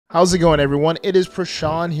How's it going, everyone? It is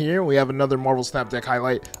Prashan here. We have another Marvel Snap deck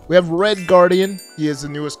highlight. We have Red Guardian. He is the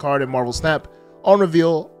newest card in Marvel Snap. On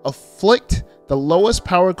reveal, afflict the lowest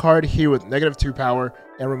power card here with -2 power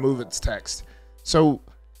and remove its text. So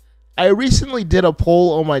I recently did a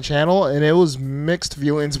poll on my channel and it was mixed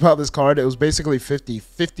feelings about this card. It was basically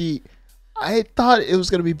 50-50. I thought it was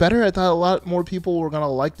going to be better. I thought a lot more people were going to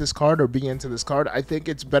like this card or be into this card. I think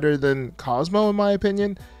it's better than Cosmo in my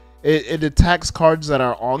opinion. It attacks cards that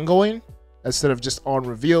are ongoing instead of just on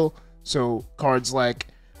reveal. So cards like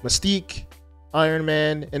Mystique, Iron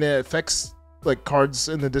Man, and it affects like cards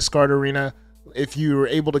in the discard arena. If you're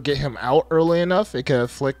able to get him out early enough, it can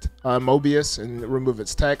afflict Mobius and remove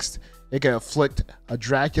its text. It can afflict a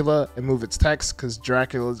Dracula and move its text because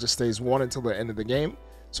Dracula just stays 1 until the end of the game.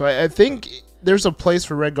 So I think there's a place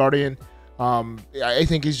for Red Guardian. I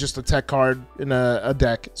think he's just a tech card in a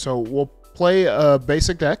deck. So we'll play a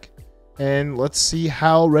basic deck and let's see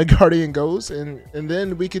how Red Guardian goes, and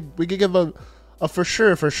then we could give a for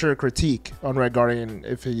sure critique on Red Guardian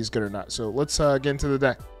if he's good or not. So let's get into the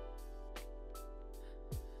deck.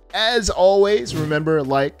 As always, remember,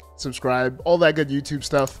 like, subscribe, all that good YouTube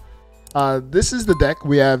stuff. This is the deck.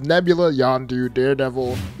 We have Nebula, Yondu,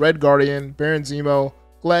 Daredevil, Red Guardian, Baron Zemo,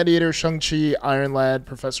 Gladiator, Shang-Chi, Iron Lad,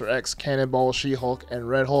 Professor X, Cannonball, She-Hulk, and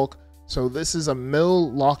Red Hulk. So this is a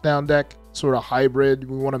mill lockdown deck, sort of hybrid.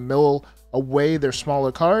 We want to mill away their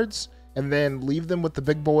smaller cards and then leave them with the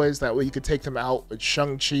big boys. That way you could take them out with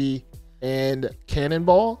Shang-Chi and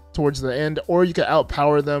Cannonball towards the end, or you could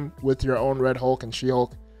outpower them with your own Red Hulk and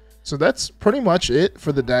She-Hulk. So that's pretty much it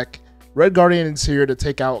for the deck. Red Guardian is here to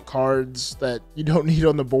take out cards that you don't need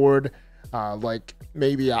on the board, like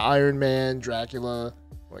maybe an Iron Man, Dracula,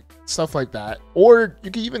 like stuff like that. Or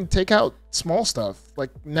you can even take out small stuff like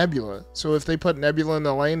Nebula. So if they put Nebula in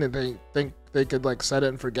the lane and they think they could like set it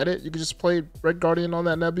and forget it, you could just play Red Guardian on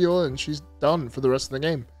that Nebula and she's done for the rest of the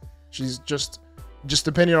game. She's just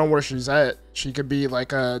depending on where she's at, she could be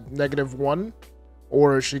like a -1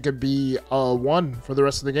 or she could be a 1 for the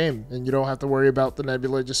rest of the game, and you don't have to worry about the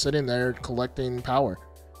Nebula just sitting there collecting power.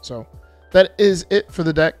 So that is it for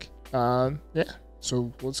the deck. Yeah.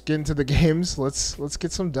 So let's get into the games. Let's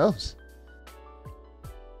get some dubs.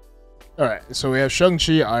 All right. So we have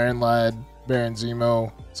Shang-Chi, Iron Lad, Baron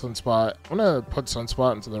Zemo, Sunspot. I'm gonna put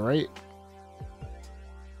Sunspot into the right.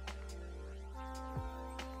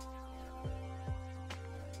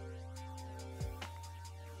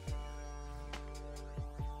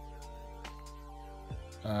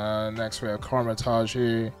 Next we have Karmatage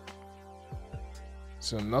here.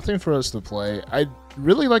 So nothing for us to play. I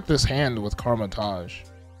really like this hand with Karmatage.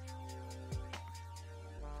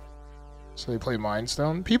 So they play Mind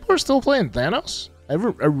Stone. People are still playing Thanos? I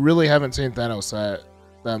really haven't seen Thanos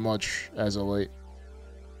that much as of late.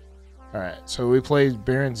 Alright, so we play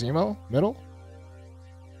Baron Zemo, middle.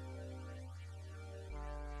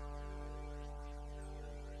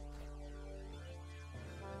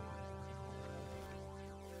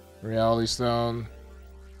 Reality Stone.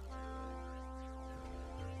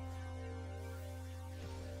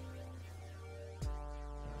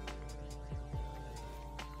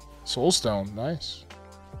 Soul Stone, nice.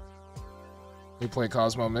 We play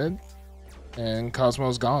Cosmo mid, and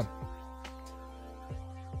Cosmo's gone.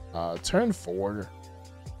 Turn 4.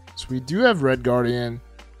 So we do have Red Guardian.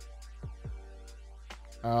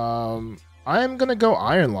 I am gonna go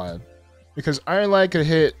Iron Lad, because Iron Lad could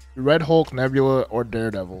hit Red Hulk, Nebula, or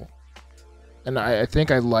Daredevil. And I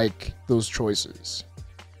think I like those choices.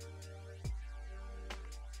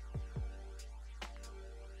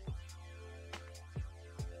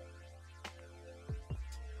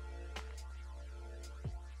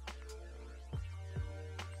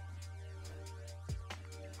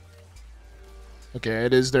 Okay,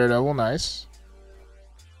 it is Daredevil, nice.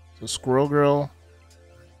 So Squirrel Girl,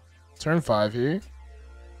 turn 5 here.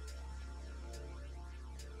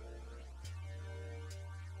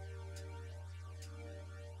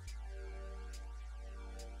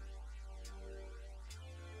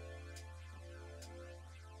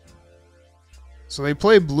 So they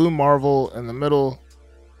play Blue Marvel in the middle.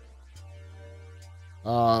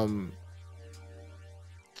 I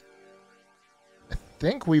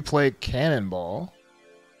think we play Cannonball.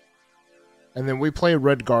 And then we play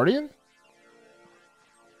Red Guardian.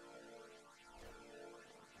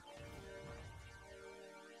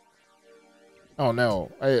 Oh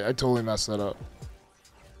no, I totally messed that up.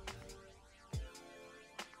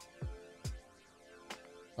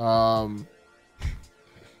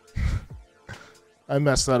 I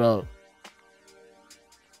messed that up.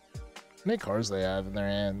 How many cards they have in their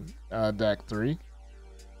hand? Deck 3.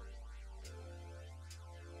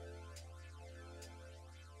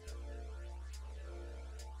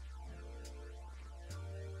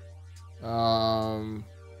 I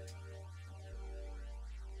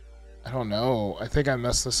don't know. I think I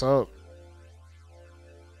messed this up.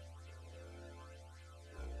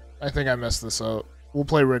 We'll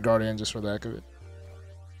play Red Guardian just for the heck of it.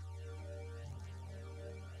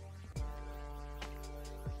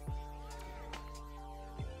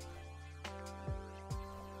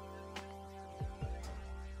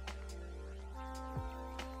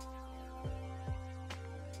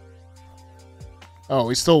 Oh,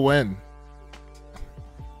 we still win.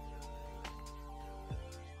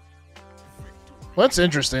 Well, that's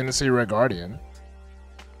interesting to see Red Guardian.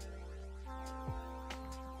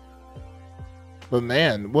 But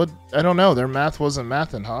man, what? I don't know. Their math wasn't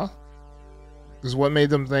mathing, huh? Because what made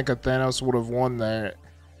them think that Thanos would have won there?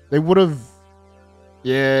 They would have...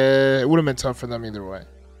 Yeah, it would have been tough for them either way.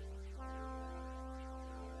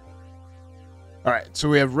 Alright, so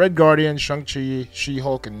we have Red Guardian, Shang-Chi,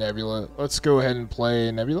 She-Hulk, and Nebula. Let's go ahead and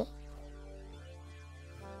play Nebula.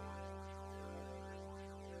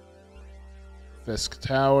 Fisk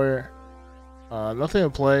Tower. Nothing to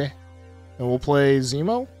play. And we'll play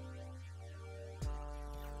Zemo.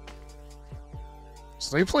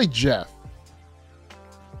 So they play Jeff.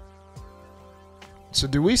 So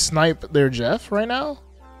do we snipe their Jeff right now?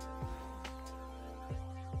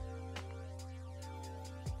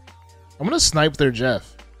 I'm gonna snipe their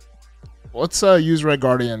Jeff. Let's use Red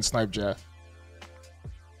Guardian and snipe Jeff.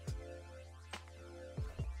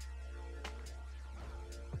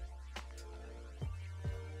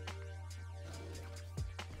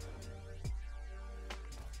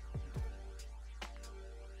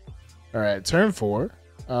 Alright, turn 4.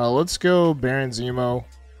 Let's go Baron Zemo.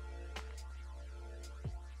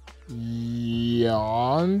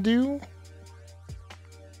 Yondu?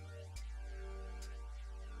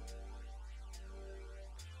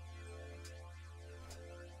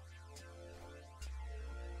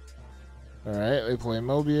 Alright, they play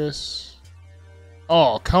Mobius.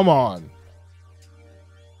 Oh, come on.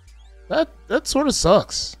 That sort of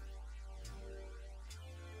sucks.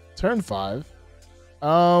 Turn 5.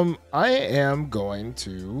 I am going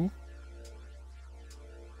to...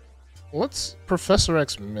 Let's Professor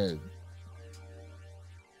X mid.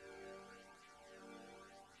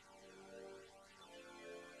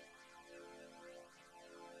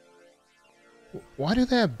 Why do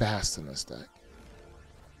they have Bast in this deck?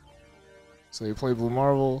 So you play Blue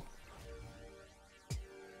Marvel.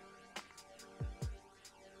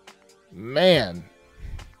 Man.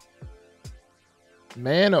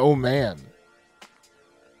 Man, oh man.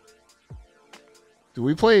 Do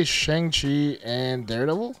we play Shang-Chi and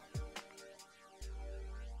Daredevil?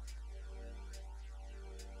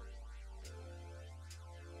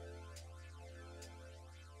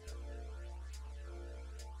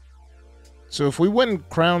 So if we win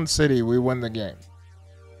Crown City, we win the game.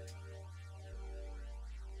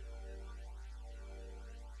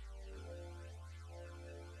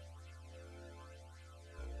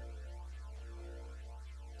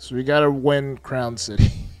 So we gotta win Crown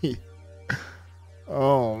City.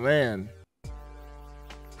 Oh man.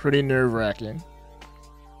 Pretty nerve-wracking.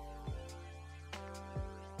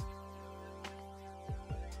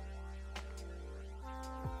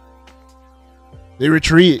 They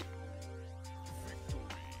retreat.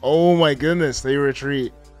 Oh my goodness, they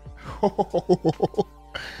retreat.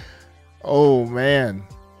 Oh man.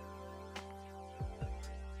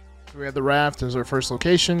 So we have the raft as our first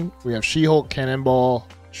location. We have She-Hulk, Cannonball,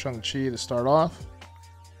 Shang-Chi to start off.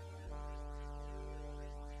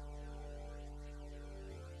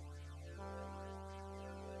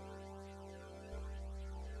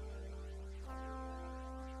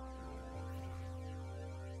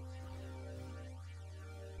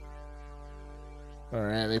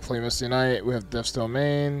 Alright, they play Misty Knight. We have Death's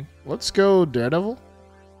Domain. Let's go Daredevil.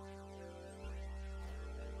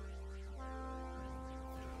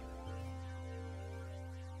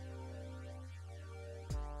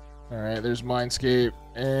 Alright, there's Mindscape.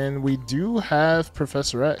 And we do have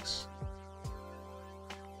Professor X.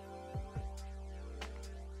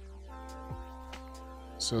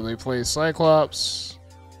 So they play Cyclops.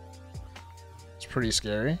 It's pretty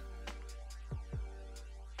scary.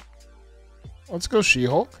 Let's go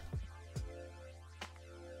She-Hulk.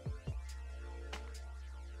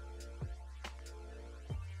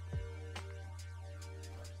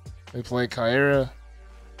 They play Kyra.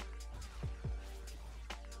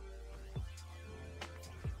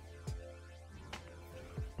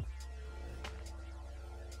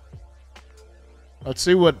 Let's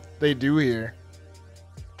see what they do here.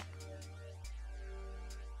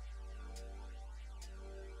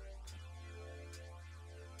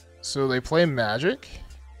 So they play Magic.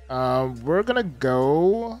 We're gonna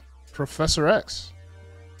go Professor X.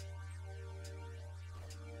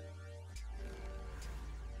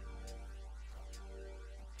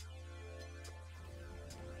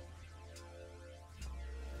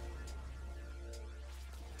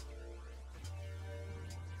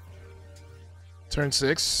 Turn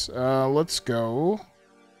 6. Let's go.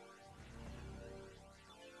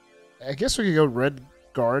 I guess we could go Red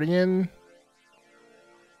Guardian.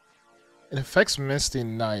 It affects Misty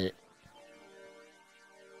Knight.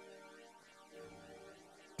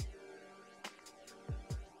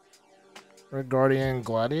 Red Guardian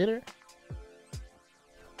Gladiator?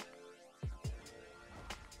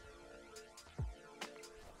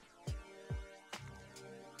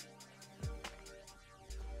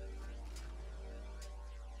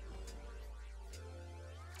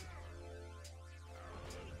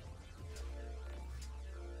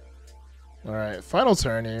 Alright, final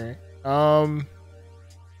turn here. I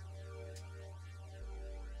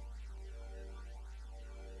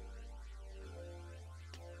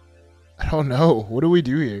don't know. What do we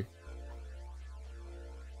do here?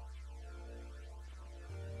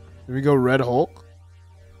 Do we go Red Hulk?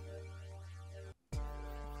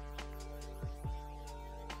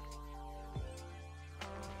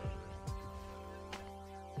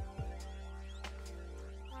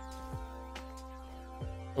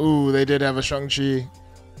 Ooh, they did have a Shang-Chi.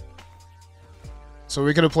 So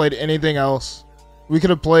we could have played anything else. We could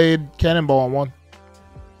have played Cannonball on one.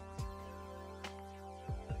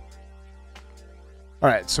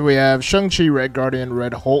 Alright, so we have Shang-Chi, Red Guardian,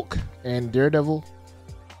 Red Hulk, and Daredevil.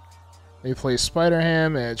 They play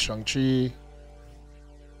Spider-Ham and Shang-Chi.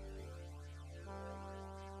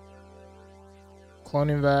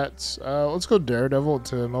 Cloning Vats. Let's go Daredevil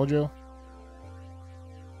to Mojo.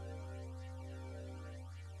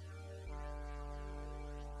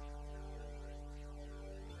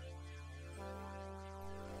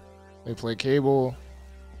 They play Cable.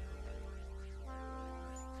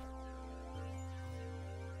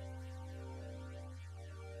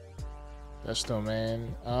 That's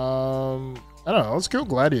Domain. I don't know. Let's go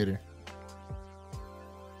Gladiator.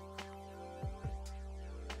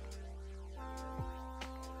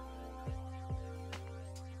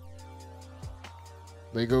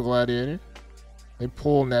 They go Gladiator. They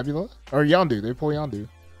pull Nebula. Or Yondu. They pull Yondu.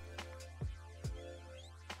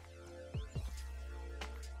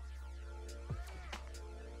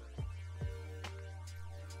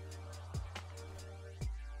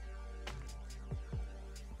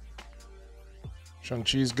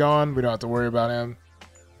 Shang-Chi's gone. We don't have to worry about him.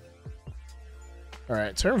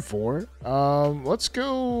 Alright, turn 4. Let's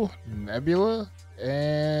go Nebula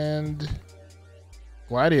and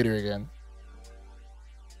Gladiator again.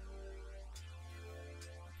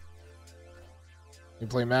 We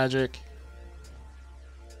play Magic.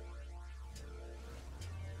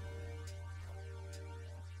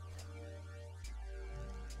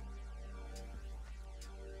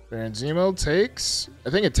 Baron Zemo takes... I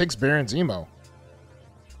think it takes Baron Zemo.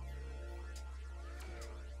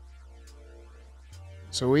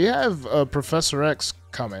 So we have Professor X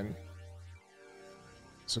coming.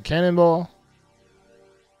 So Cannonball.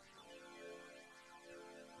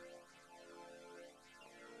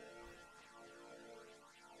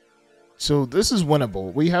 So this is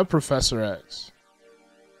winnable. We have Professor X.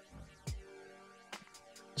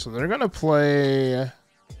 So they're going to play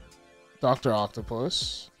Dr.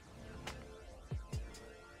 Octopus.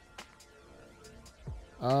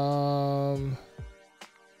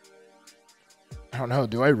 I don't know.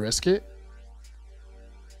 Do I risk it?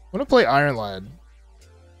 I'm gonna play Iron Lad.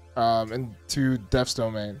 Into Death's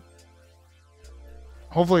Domain.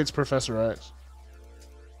 Hopefully it's Professor X.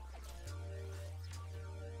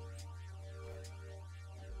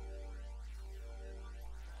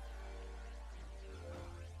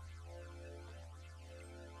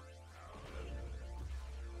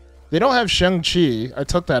 They don't have Shang-Chi. I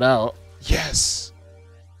took that out. Yes!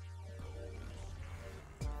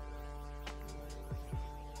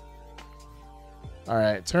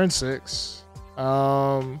 Alright, turn 6.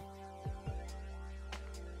 I'm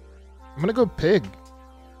gonna go Pig.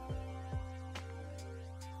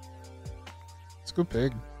 Let's go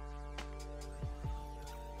Pig.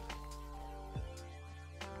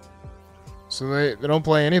 So they don't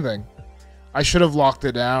play anything. I should have locked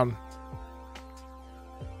it down.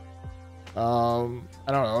 I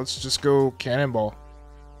don't know. Let's just go Cannonball.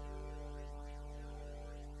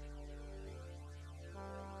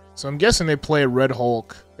 So I'm guessing they play Red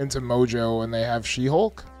Hulk into Mojo and they have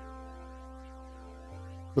She-Hulk.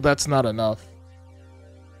 But that's not enough.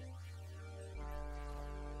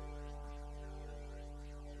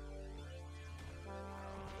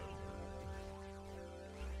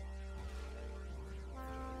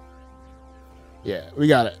 Yeah, we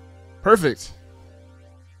got it. Perfect.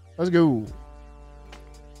 Let's go.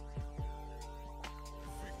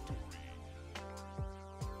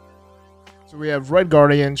 So we have Red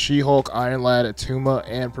Guardian, She-Hulk, Iron Lad, Attuma,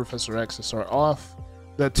 and Professor X to start off.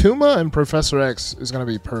 The Attuma and Professor X is going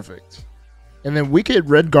to be perfect. And then we could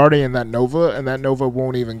Red Guardian that Nova, and that Nova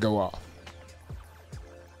won't even go off.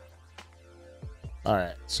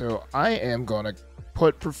 Alright, so I am going to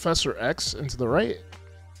put Professor X into the right.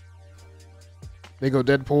 They go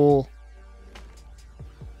Deadpool.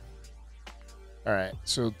 Alright,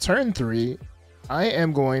 so turn 3, I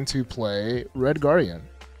am going to play Red Guardian.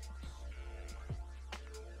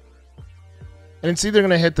 And it's either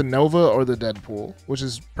going to hit the Nova or the Deadpool, which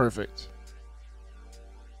is perfect.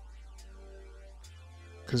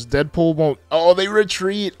 Because Deadpool won't... Oh, they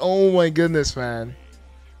retreat! Oh my goodness, man.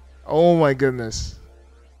 Oh my goodness.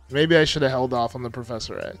 Maybe I should have held off on the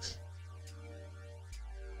Professor X.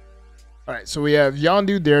 Alright, so we have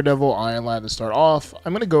Yondu, Daredevil, Iron Lad to start off.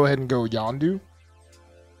 I'm going to go ahead and go Yondu.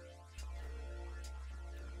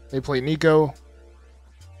 They play Nico.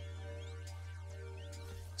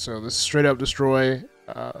 So this is straight up destroy.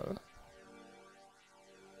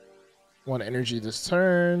 1 energy this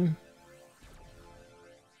turn.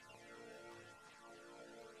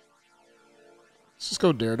 Let's just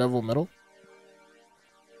go Daredevil middle.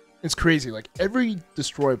 It's crazy. Like every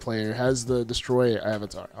destroy player has the destroy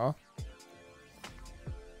avatar, huh?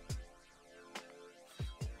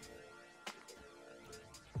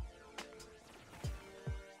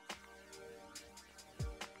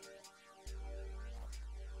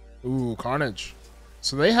 Ooh, Carnage.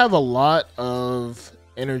 So they have a lot of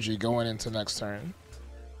energy going into next turn.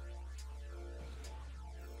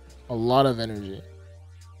 A lot of energy.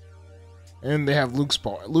 And they have Luke's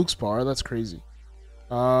bar, that's crazy.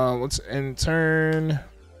 Let's end turn.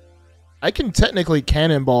 I can technically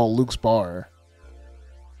cannonball Luke's bar.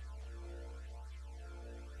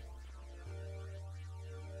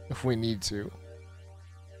 If we need to.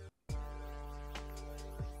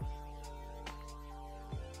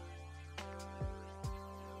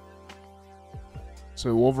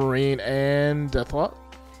 So Wolverine and Deathlock.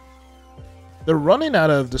 They're running out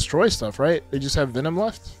of destroy stuff, right? They just have Venom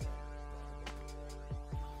left.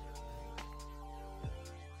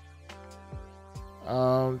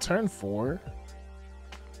 Turn 4.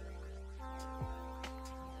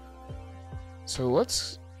 So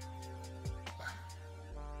let's...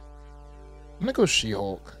 I'm gonna go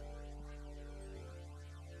She-Hulk.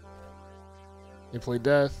 They play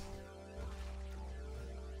Death.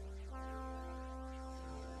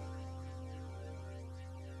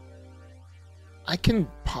 I can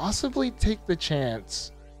possibly take the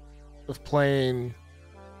chance of playing.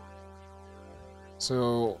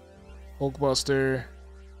 So, Hulkbuster.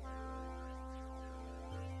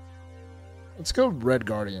 Let's go Red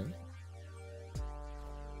Guardian.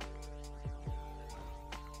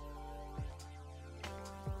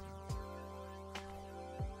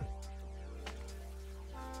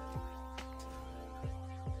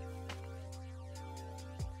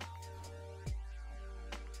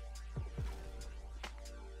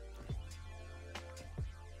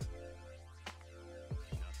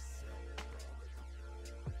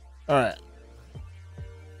 Alright.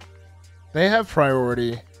 They have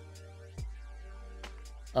priority.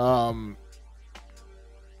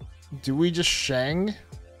 Do we just Shang?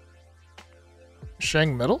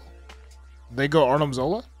 Shang middle? They go Arnim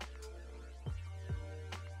Zola?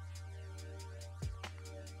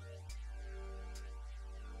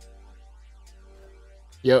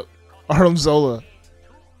 Yep. Arnim Zola.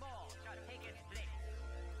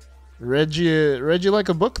 Read you like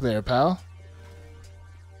a book there, pal.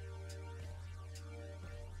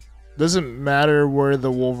 Doesn't matter where the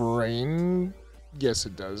Wolverine... Yes,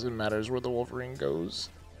 it does. It matters where the Wolverine goes.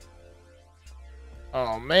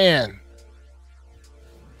 Oh, man.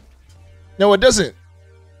 No, it doesn't.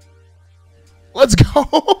 Let's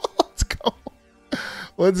go. Let's go.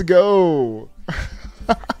 Let's go.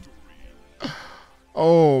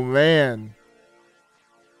 Oh, man.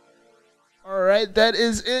 Alright, that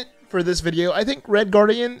is it for this video. I think Red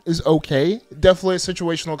Guardian is okay. Definitely a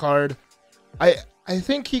situational card. I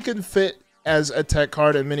think he could fit as a tech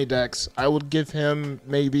card in mini decks. I would give him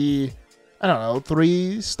maybe, I don't know,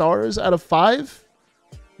 3 stars out of 5?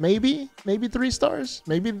 Maybe 3 stars.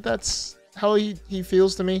 Maybe that's how he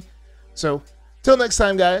feels to me. So, till next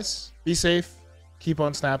time, guys, be safe, keep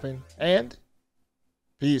on snapping, and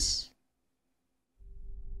peace.